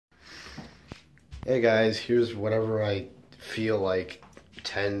Hey guys, here's whatever I feel like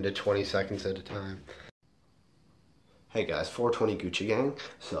 10 to 20 seconds at a time. Hey guys, 420 Gucci Gang.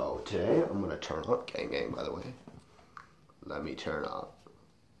 So today I'm gonna turn up, gang by the way. Let me turn up.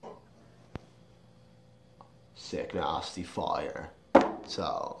 Sick nasty fire.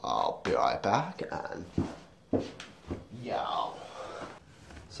 So I'll be right back and yo.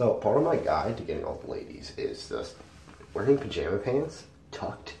 So part of my guide to getting all the ladies is just wearing pajama pants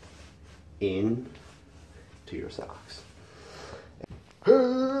tucked in to your socks. Yo,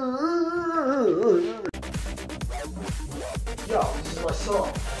 this is my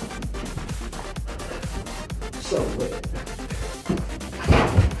song. So lit.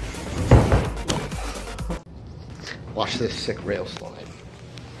 Watch this sick rail slide.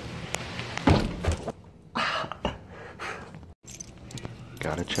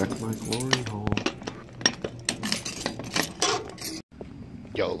 Gotta check my glory hole.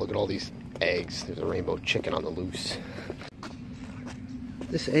 Yo, look at all these eggs. There's a rainbow chicken on the loose.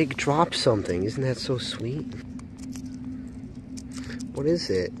 This egg dropped something. Isn't that so sweet? What is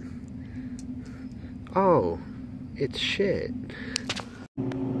it? Oh, it's shit.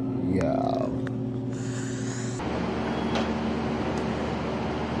 Yo.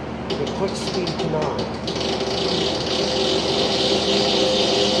 The quick speed tonight.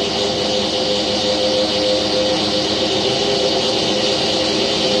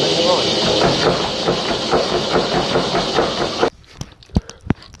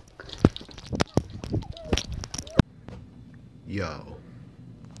 Yo,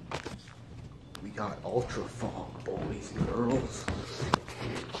 we got ultra fog, boys and girls,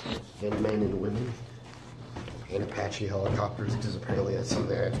 and men and women, and Apache helicopters, because apparently that's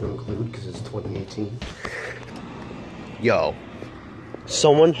something I have to include because it's 2018. Yo,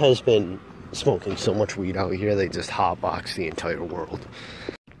 someone has been smoking so much weed out here they just hotbox the entire world.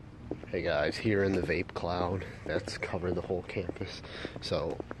 Hey guys, here in the vape cloud that's covering the whole campus.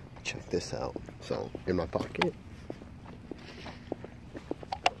 So check this out. So in my pocket,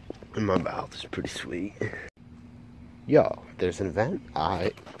 in my mouth, is pretty sweet. Yo, there's an event.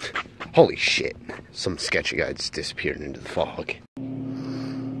 Holy shit, some sketchy guy just disappeared into the fog.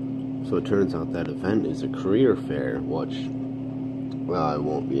 So it turns out that event is a career fair, which, well, I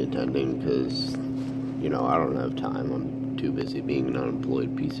won't be attending because, you know, I don't have time. I'm too busy being an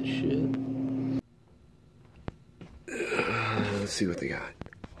unemployed piece of shit. Let's see what they got.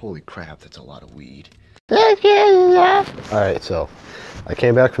 Holy crap, that's a lot of weed. Alright, so I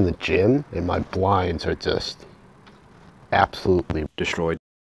came back from the gym and my blinds are just absolutely destroyed.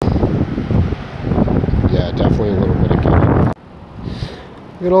 Yeah, definitely a little bit of game.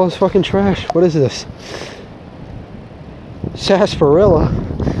 Look at all this fucking trash. What is this? Sarsaparilla?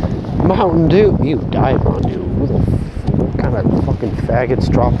 Mountain Dew? You Diet Mountain Dew. What kind of fucking faggots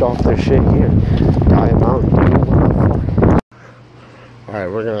dropped off their shit here? Diet Mountain Dew? What the fuck? Alright,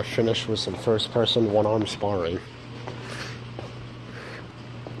 we're gonna finish with some first person one-arm sparring.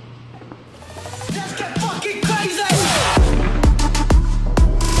 Let's get fucking crazy!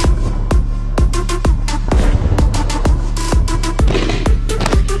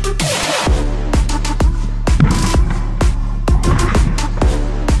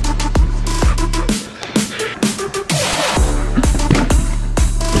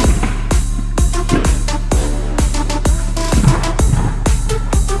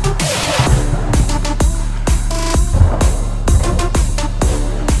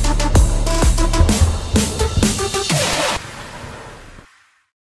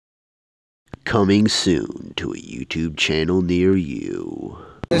 Coming soon to a YouTube channel near you.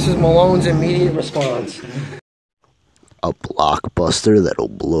 This is Malone's immediate response. A blockbuster that'll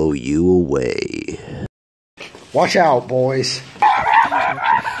blow you away. Watch out, boys.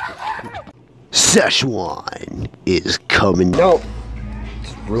 Szechuan is coming. No.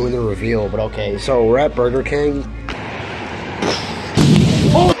 Just ruin the reveal, but okay. So we're at Burger King.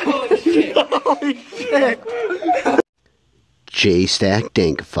 Holy shit! Holy shit! J-Stack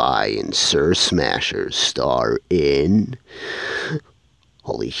Dankify and Sir Smashers star in...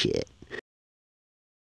 Holy shit.